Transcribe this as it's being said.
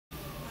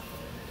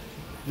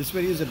This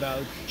video is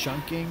about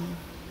chunking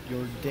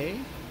your day.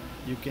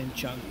 You can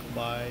chunk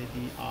by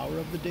the hour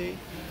of the day,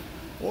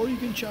 or you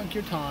can chunk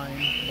your time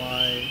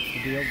by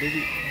the day of the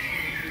week.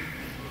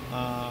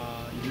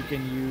 You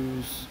can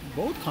use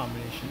both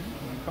combinations.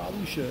 You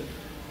probably should.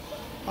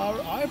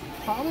 I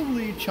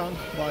probably chunk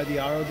by the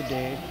hour of the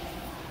day,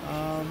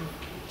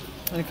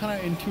 and kind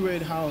of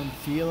intuit how I'm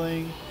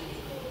feeling,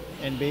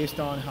 and based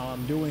on how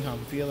I'm doing, how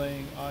I'm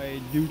feeling, I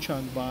do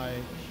chunk by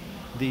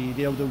the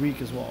day of the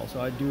week as well. So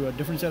I do a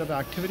different set of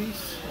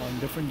activities on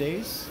different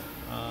days.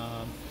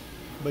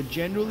 But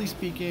generally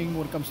speaking,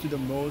 when it comes to the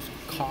most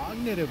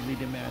cognitively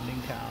demanding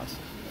tasks,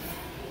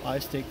 I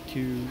stick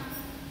to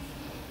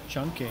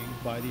chunking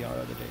by the hour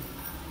of the day.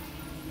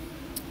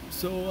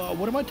 So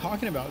what am I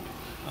talking about?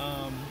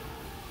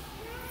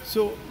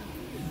 So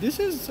this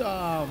is,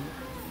 well,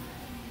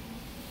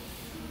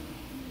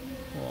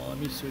 let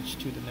me switch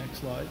to the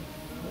next slide.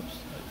 Oops,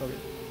 okay,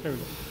 there we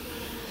go.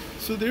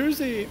 So there's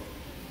a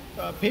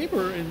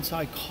paper in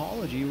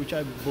psychology, which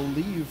I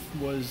believe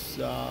was,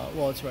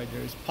 well, it's right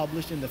there. It's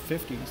published in the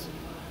 50s.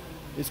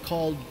 It's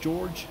called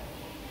George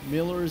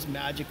Miller's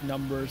Magic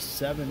Number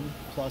 7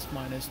 plus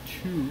minus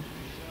 2.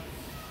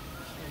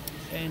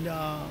 And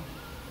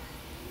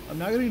I'm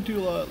not going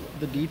into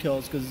the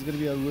details because it's going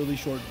to be a really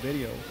short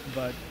video.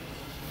 But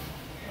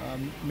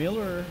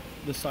Miller,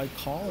 the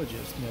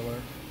psychologist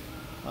Miller,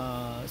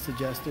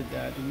 suggested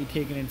that we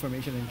take in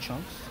information in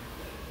chunks.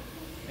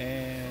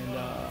 And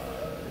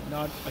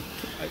I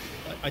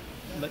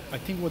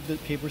think what the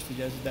paper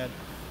suggests is that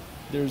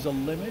there's a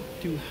limit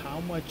to how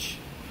much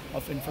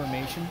of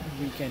information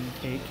we can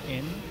take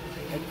in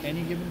at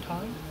any given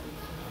time.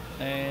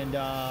 And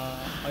I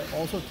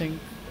also think,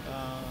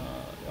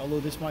 although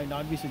this might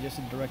not be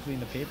suggested directly in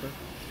the paper,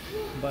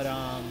 but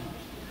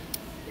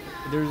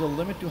there's a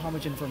limit to how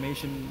much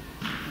information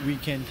we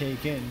can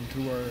take in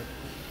through our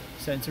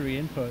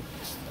sensory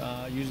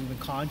inputs using the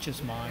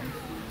conscious mind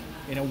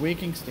in a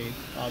waking state,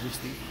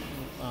 obviously.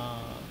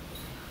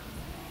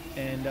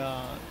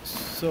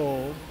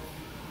 So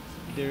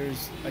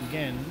there's,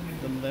 again,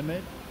 the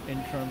limit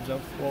in terms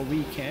of what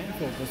we can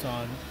focus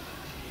on,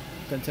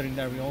 considering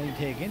that we only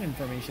take in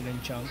information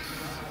in chunks.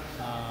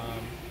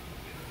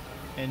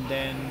 And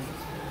then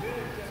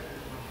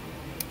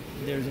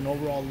there's an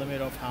overall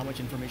limit of how much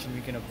information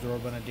we can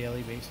absorb on a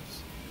daily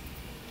basis.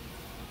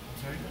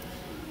 Sorry?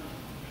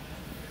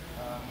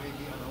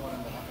 Maybe another one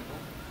and a half ago.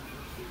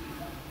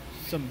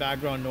 Some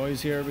background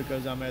noise here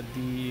because I'm at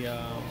the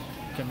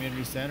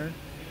community center.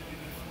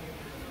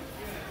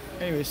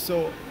 Anyway,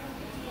 so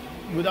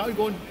without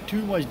going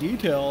too much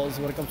details,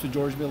 when it comes to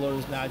George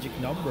Miller's magic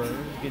number,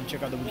 you can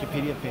check out the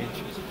Wikipedia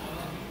page.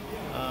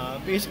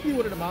 Basically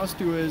what it amounts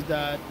to is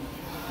that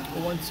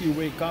once you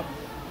wake up,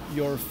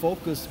 your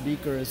focus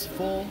beaker is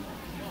full,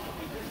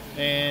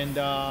 and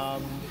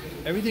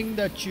everything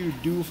that you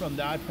do from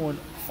that point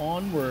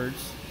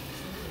onwards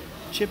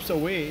chips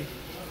away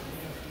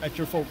at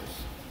your focus.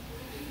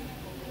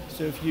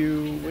 So if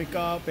you wake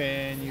up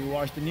and you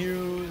watch the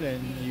news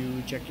and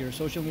you check your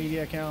social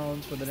media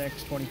accounts for the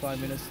next 25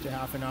 minutes to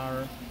half an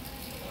hour,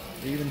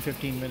 or even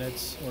 15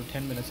 minutes or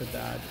 10 minutes at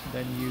that,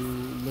 then you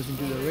listen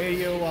to the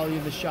radio while you're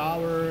in the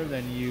shower,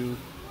 then you,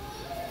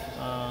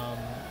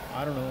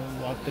 I don't know,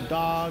 walk the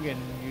dog,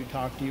 and you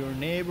talk to your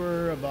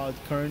neighbor about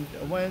current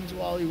events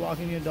while you're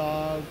walking your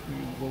dog,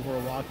 you go for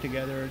a walk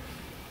together,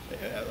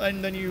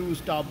 and then you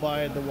stop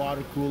by at the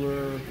water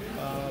cooler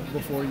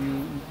before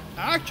you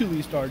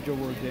actually start your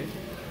workday.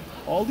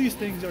 All these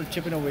things are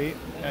chipping away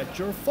at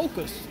your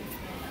focus.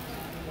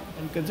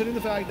 And considering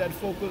the fact that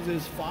focus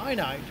is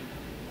finite,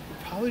 you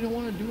probably don't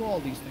want to do all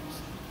these things.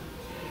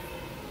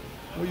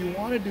 What you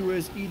want to do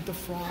is eat the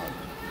frog.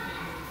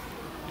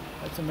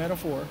 That's a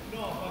metaphor.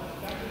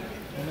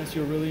 Unless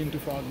you're really into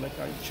frog, like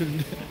I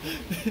shouldn't.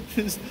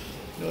 this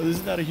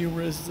is not a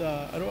humorous.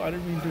 I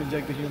don't mean to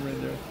inject the humor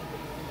in there.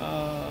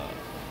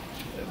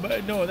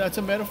 But no, that's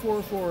a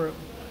metaphor for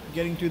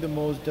getting to the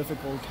most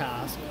difficult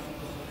task.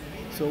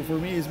 So for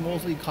me, it's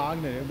mostly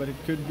cognitive, but it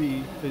could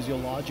be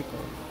physiological.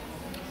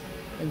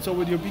 And so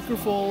with your beaker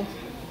full,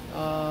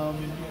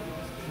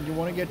 you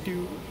want to get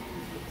to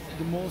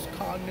the most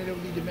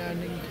cognitively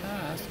demanding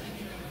task.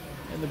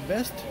 And the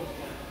best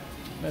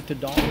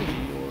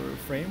methodology or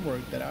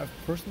framework that I've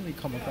personally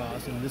come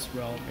across in this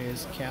realm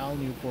is Cal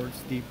Newport's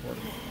deep work.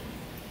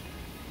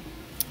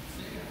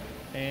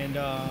 And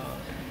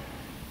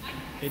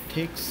it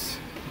takes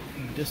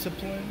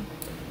discipline,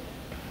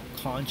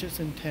 conscious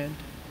intent,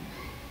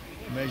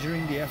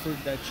 measuring the effort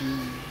that you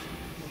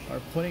are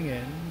putting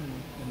in,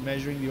 and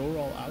measuring the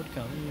overall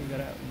outcome. You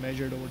gotta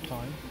measure it over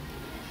time.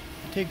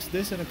 It takes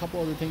this and a couple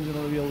other things in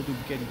order to be able to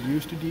get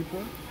used to deep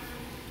work.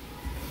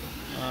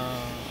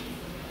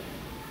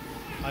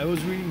 I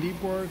was reading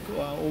deep work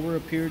over a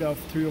period of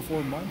 3 or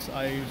 4 months.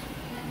 I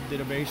did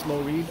a very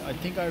slow read. I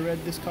think I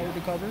read this cover to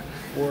cover,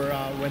 or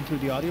went through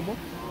the audiobook.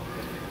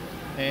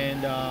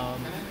 And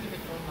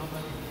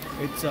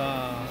it's,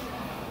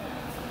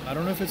 I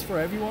don't know if it's for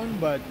everyone,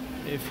 but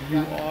if you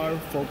are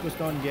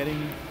focused on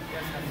getting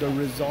the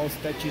results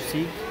that you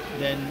seek,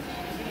 then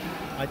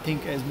I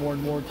think as more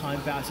and more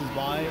time passes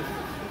by,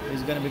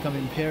 it's going to become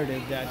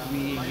imperative that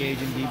we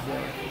engage in deep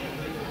work.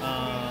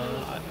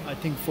 I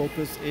think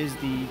focus is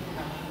the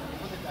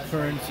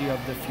currency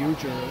of the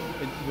future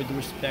with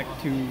respect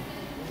to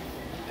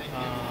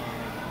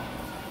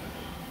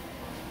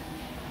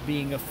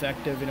being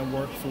effective in a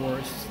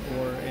workforce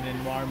or an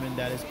environment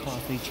that is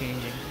constantly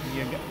changing.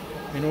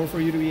 In order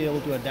for you to be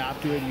able to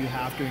adapt to it, you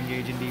have to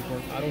engage in deep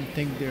work. I don't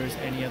think there's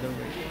any other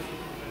way.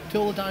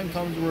 Till the time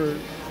comes where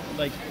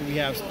like we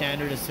have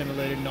standard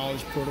assimilated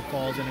knowledge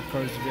protocols in a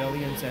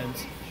Kurzweilian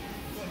sense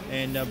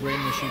and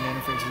brain-machine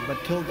interfaces. But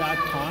till that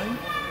time,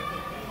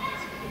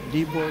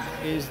 deep work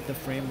is the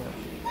framework.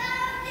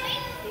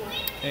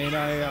 And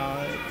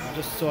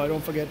just so I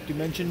don't forget to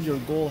mention, your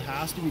goal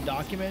has to be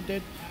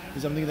documented.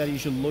 It's something that you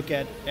should look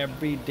at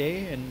every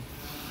day, and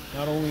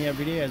not only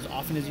every day, as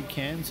often as you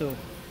can. So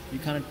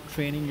you're kind of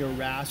training your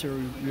RAS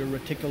or your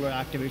reticular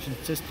activation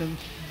system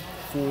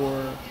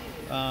for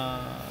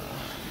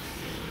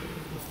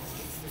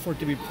it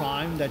to be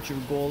primed, that your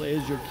goal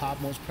is your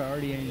topmost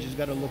priority, and you just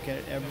got to look at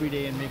it every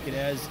day and make it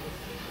as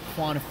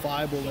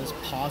quantifiable as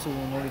possible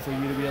in order for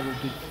you to be able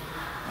to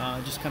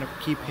just kind of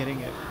keep hitting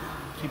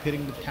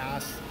the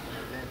tasks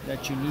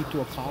that you need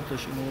to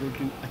accomplish in order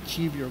to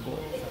achieve your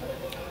goal.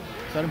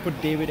 So I didn't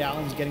put David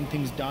Allen's Getting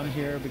Things Done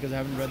here because I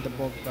haven't read the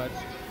book, but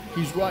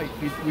he's right.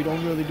 We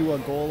don't really do a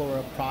goal or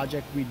a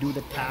project. We do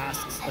the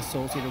tasks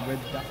associated with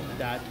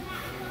that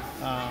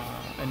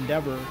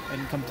endeavor,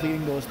 and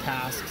completing those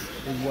tasks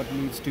is what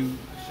leads to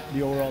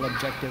the overall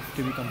objective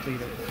to be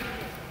completed.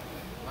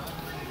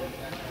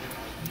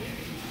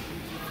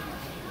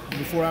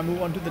 Before I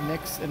move on to the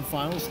next and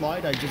final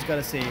slide, I just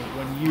gotta say,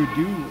 when you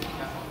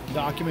do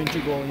document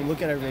your goal and you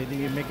look at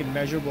everything, you make it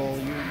measurable,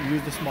 you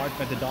use the SMART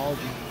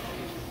methodology.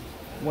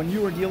 When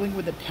you are dealing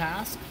with a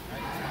task,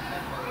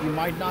 you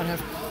might not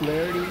have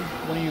clarity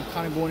when you're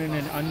kind of going in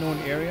an unknown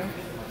area,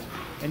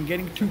 and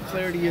getting to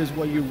clarity is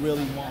what you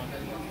really want.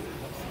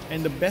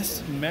 And the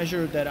best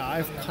measure that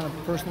I've kind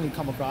of personally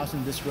come across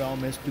in this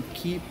realm is to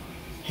keep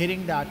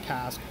hitting that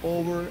task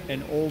over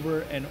and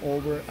over and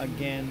over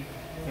again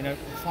in a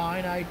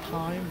finite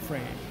time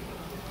frame.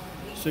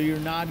 So you're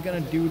not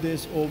gonna do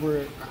this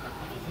over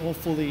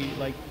hopefully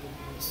like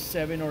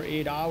 7 or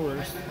 8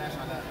 hours,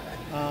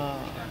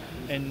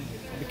 and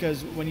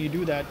because when you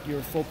do that,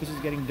 your focus is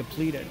getting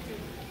depleted.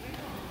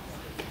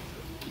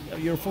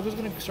 Your focus is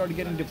going to start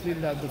getting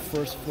depleted at the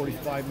first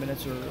 45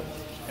 minutes or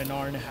an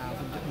hour and a half.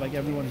 Like,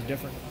 everyone's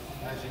different.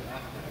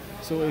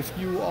 So if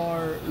you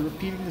are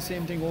repeating the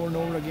same thing over and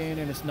over again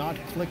and it's not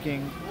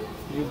clicking,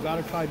 you've got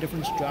to try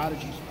different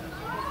strategies.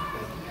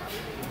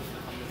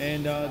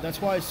 And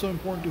that's why it's so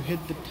important to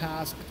hit the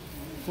task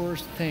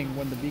first thing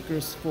when the beaker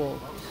is full,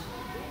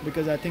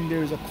 because I think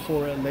there's a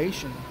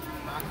correlation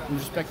with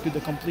respect to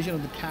the completion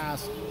of the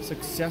task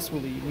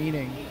successfully,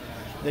 meaning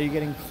that you're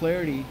getting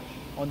clarity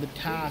on the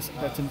task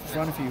that's in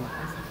front of you,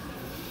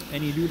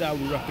 and you do that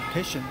with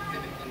repetition,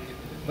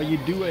 but you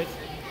do it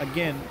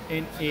again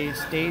in a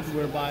state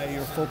whereby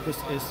your focus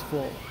is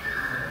full.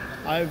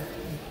 I've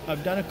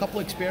done a couple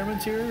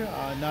experiments here,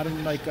 not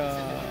in like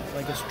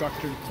a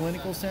structured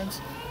clinical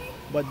sense,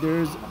 but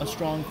there's a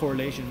strong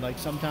correlation. Like,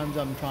 sometimes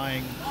I'm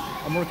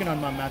working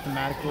on my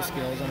mathematical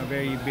skills on a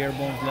very bare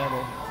bones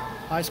level,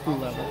 high school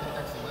level,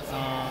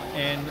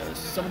 and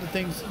some of the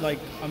things like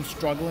I'm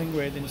struggling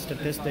with in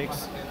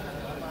statistics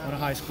on a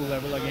high school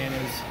level again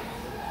is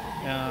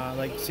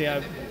like, say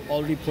I've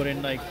already put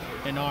in like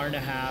an hour and a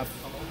half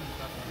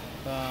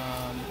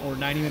or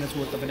 90 minutes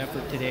worth of an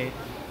effort today,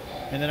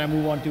 and then I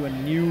move on to a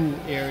new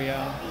area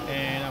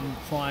and I'm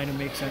trying to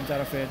make sense out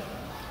of it.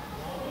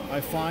 I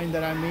find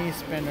that I may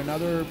spend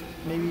another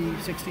maybe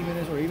 60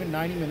 minutes or even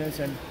 90 minutes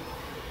and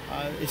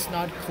it's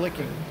not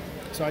clicking.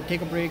 So I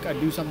take a break, I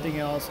do something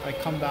else, I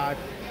come back,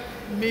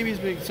 maybe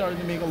it's starting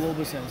to make a little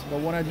bit of sense. But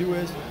what I do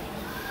is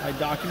I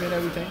document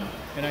everything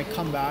and I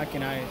come back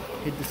and I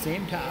hit the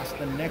same task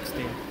the next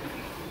day.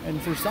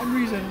 And for some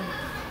reason,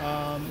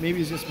 maybe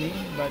it's just me,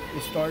 but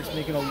it starts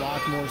making a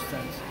lot more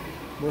sense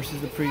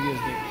versus the previous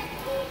day.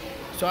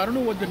 So I don't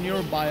know what the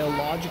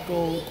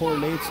neurobiological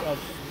correlates of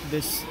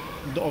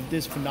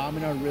this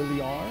phenomena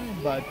really are,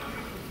 but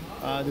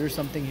there's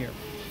something here.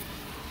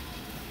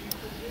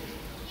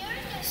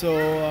 So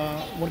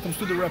when it comes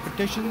to the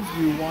repetitions,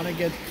 you want to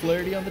get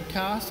clarity on the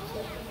task,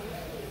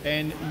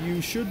 and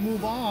you should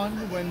move on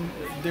when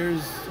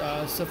there's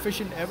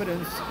sufficient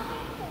evidence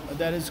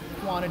that is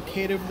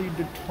quantitatively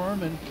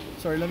determined.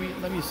 Sorry, let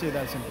me say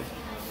that simply.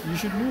 You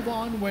should move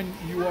on when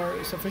you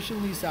are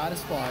sufficiently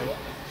satisfied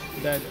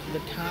that the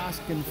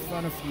task in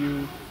front of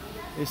you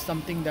is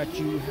something that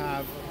you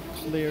have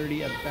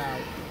clarity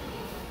about.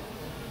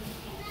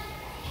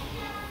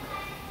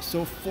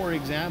 So for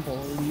example,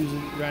 we'll use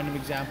a random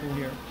example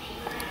here.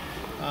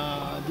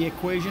 The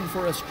equation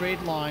for a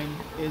straight line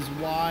is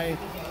y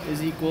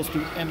is equals to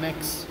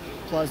mx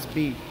plus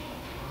b,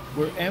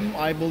 where m,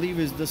 I believe,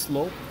 is the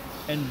slope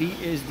and b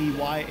is the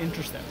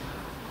y-intercept.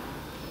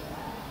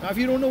 Now if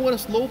you don't know what a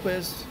slope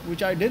is,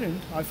 which I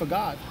didn't, I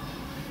forgot,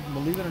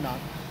 believe it or not,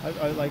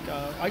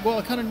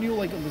 I kind of knew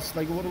like this,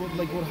 like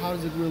how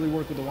does it really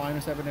work with the y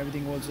intercept and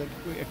everything was like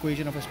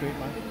equation of a straight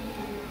line.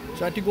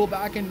 So I had to go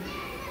back and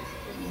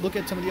look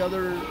at some of the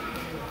other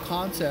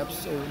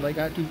concepts. Or like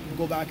I had to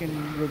go back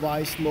and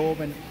revise slope,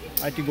 and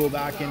I had to go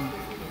back and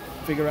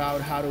figure out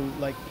how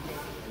to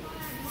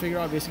figure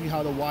out basically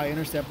how the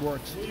y-intercept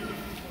works.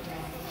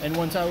 And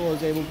once I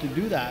was able to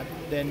do that,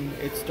 then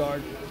it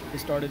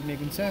started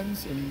making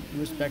sense in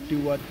respect to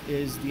what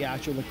is the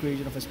actual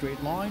equation of a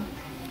straight line,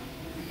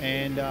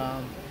 and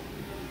I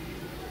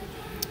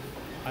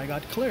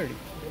got clarity.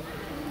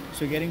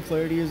 So getting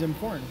clarity is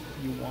important.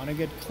 You want to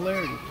get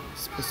clarity,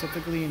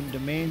 specifically in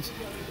domains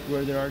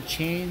where there are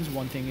chains.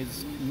 One thing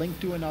is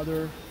linked to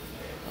another.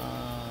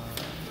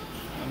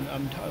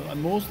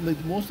 Most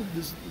of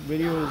this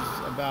video is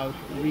about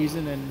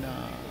reason and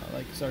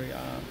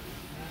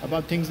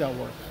about things that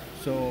work.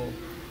 So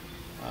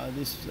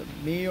this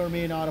may or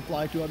may not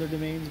apply to other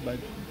domains, but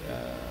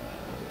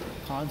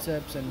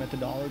concepts and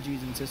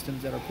methodologies and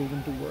systems that are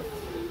proven to work.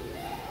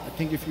 I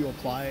think if you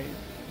apply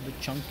the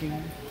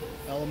chunking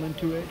element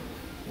to it,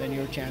 then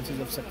your chances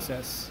of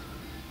success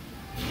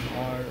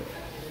are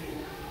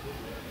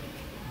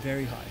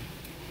very high,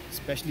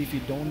 especially if you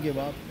don't give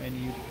up and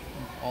you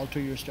alter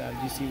your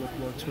strategy, see what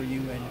works for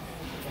you, and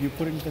you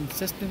put in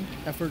consistent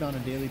effort on a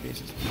daily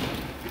basis.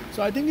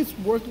 So I think it's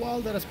worthwhile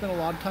that I spent a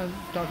lot of time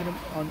talking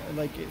on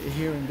like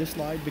here in this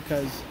slide,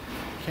 because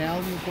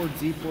Cal-Newport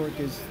ZPORC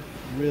is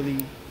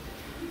really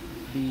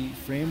the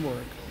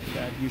framework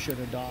that you should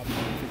adopt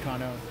if you're trying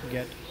to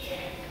get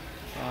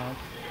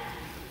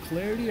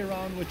clarity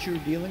around what you're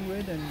dealing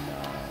with, and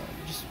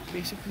just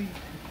basically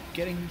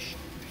getting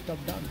stuff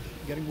done,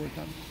 getting work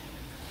done.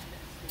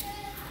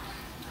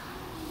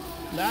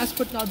 Last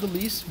but not the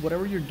least,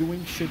 whatever you're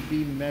doing should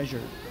be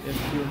measured. If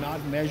you're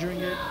not measuring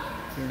it,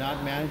 you're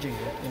not managing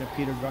it in a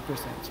Peter Drucker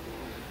sense.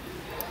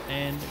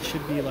 And it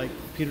should be like,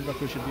 Peter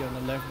Drucker should be on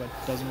the left, but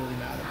it doesn't really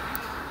matter.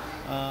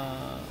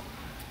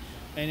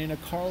 And in a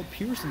Carl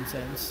Pearson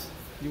sense,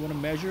 you want to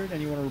measure it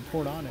and you want to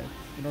report on it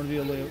in order to be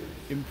able to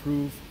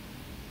improve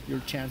your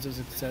chances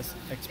of success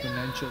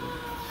exponentially.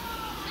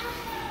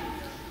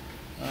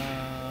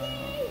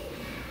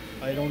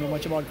 I don't know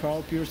much about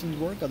Carl Pearson's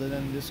work other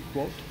than this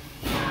quote.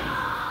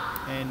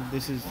 And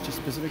this is just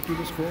specific to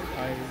this quote.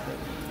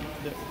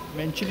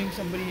 Mentioning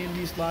somebody in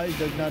these slides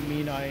does not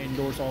mean I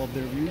endorse all of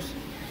their views,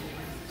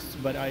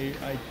 but I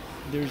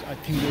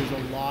think there's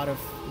a lot of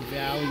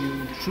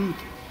value, truth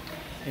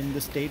in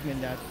the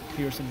statement that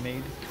Pearson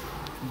made,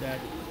 that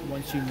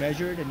once you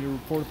measure it and you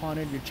report upon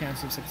it, your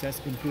chance of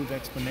success improves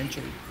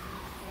exponentially.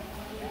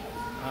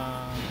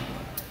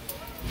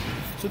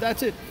 So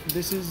that's it.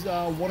 This is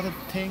one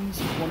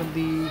of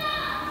the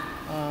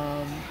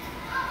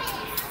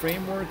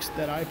frameworks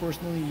that I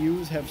personally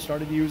use, have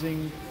started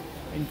using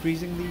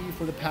increasingly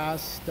for the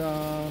past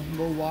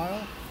little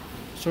while.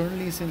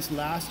 Certainly since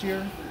last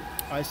year,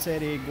 I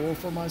set a goal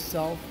for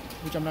myself,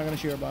 which I'm not going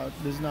to share about.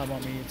 This is not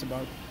about me, it's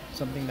about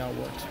something that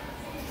works.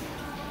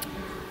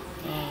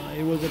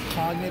 It was a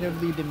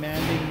cognitively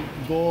demanding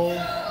goal.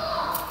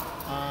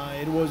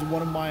 It was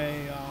one of my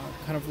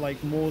kind of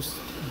like most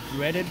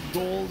dreaded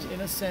goals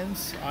in a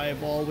sense.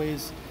 I've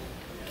always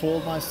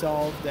told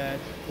myself that,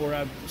 or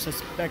I've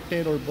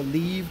suspected or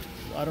believed,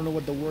 I don't know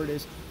what the word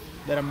is,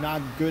 that I'm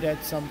not good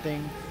at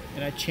something,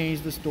 and I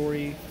changed the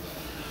story.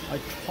 I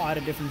tried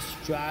a different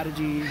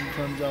strategy in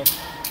terms of,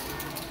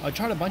 I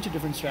tried a bunch of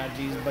different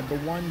strategies, but the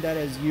one that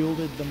has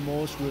yielded the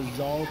most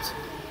results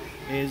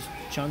is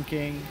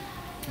chunking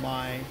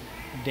my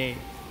day.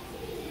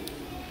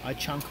 I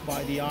chunk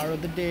by the hour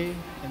of the day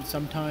and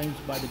sometimes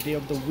by the day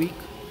of the week.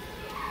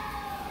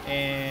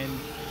 And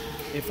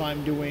if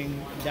I'm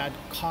doing that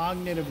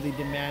cognitively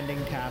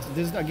demanding task,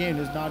 this again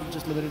is not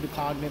just limited to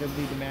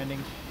cognitively demanding,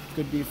 it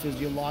could be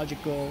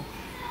physiological,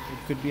 it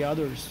could be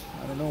others.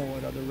 I don't know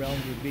what other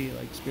realms would be,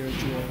 like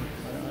spiritual.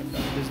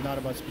 This is not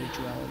about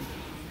spirituality.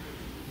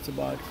 It's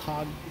about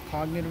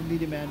cognitively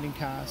demanding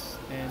tasks,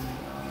 and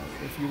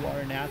if you are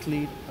an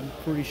athlete, I'm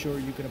pretty sure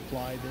you can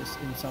apply this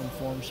in some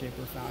form, shape,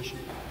 or fashion.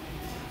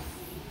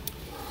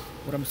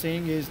 What I'm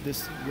saying is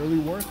this really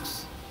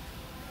works.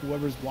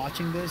 Whoever's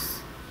watching this,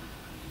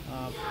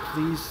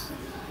 please,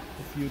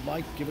 if you'd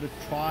like, give it a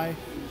try.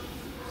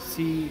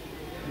 See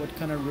what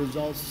kind of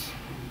results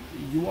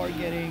you are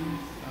getting.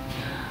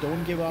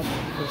 Don't give up.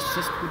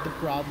 Persist with the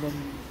problem.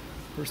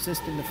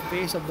 Persist in the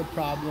face of the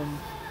problem.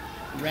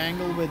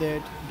 Wrangle with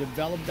it.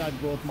 Develop that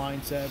growth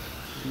mindset.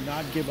 Do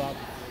not give up.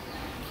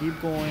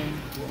 Keep going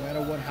no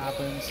matter what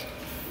happens.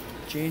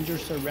 Change your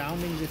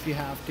surroundings if you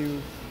have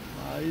to.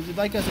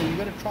 Like I said, you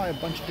got to try a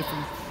bunch of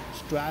different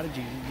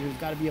strategies. There's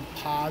got to be a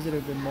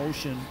positive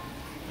emotion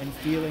and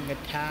feeling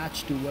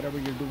attached to whatever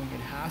you're doing.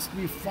 It has to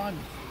be fun.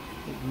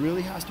 It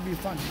really has to be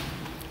fun.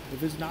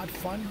 If it's not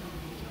fun,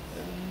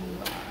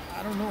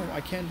 I don't know.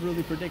 I can't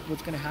really predict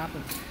what's going to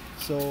happen.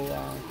 So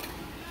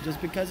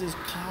just because it's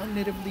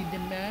cognitively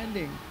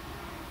demanding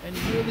and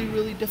really,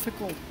 really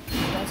difficult,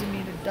 doesn't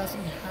mean it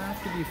doesn't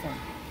have to be fun.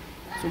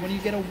 So when you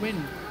get a win,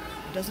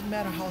 it doesn't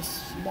matter how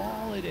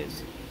small it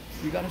is.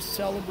 You got to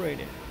celebrate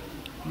it.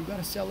 You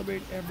gotta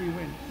celebrate every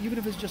win, even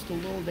if it's just a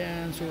little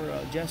dance or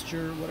a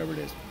gesture, whatever it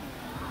is.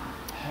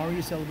 How are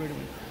you celebrating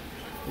win?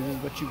 This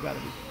is what you gotta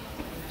do.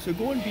 So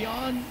going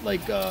beyond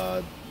like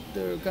the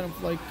kind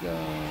of like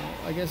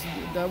I guess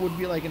that would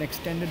be like an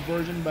extended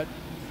version, but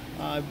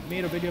I've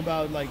made a video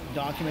about like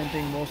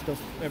documenting most of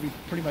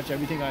pretty much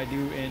everything I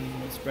do in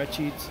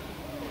spreadsheets.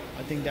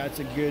 I think that's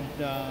a good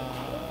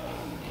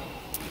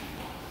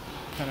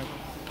kind of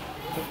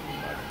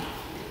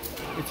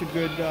it's a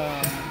good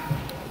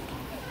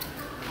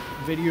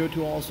video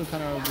to also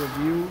kind of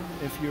review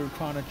if you're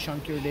trying to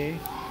chunk your day,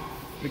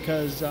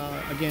 because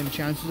again,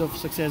 chances of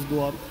success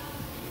go up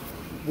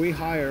way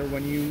higher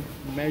when you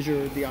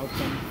measure the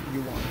outcome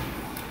you want.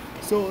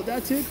 So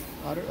that's it.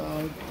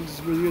 This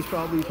video is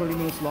probably 30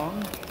 minutes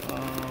long.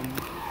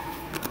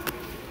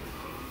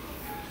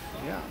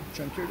 Yeah,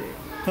 chunk your day.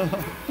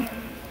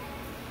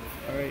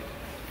 All right.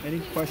 Any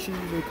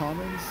questions or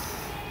comments?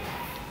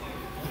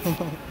 All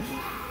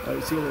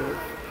right, see you later.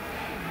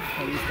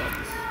 How do you stop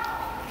this?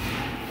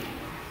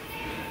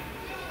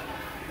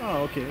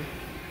 Oh, okay.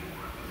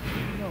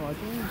 No, I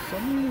think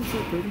some reason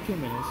it's 32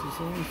 minutes. It's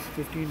only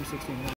 15 to 16 minutes.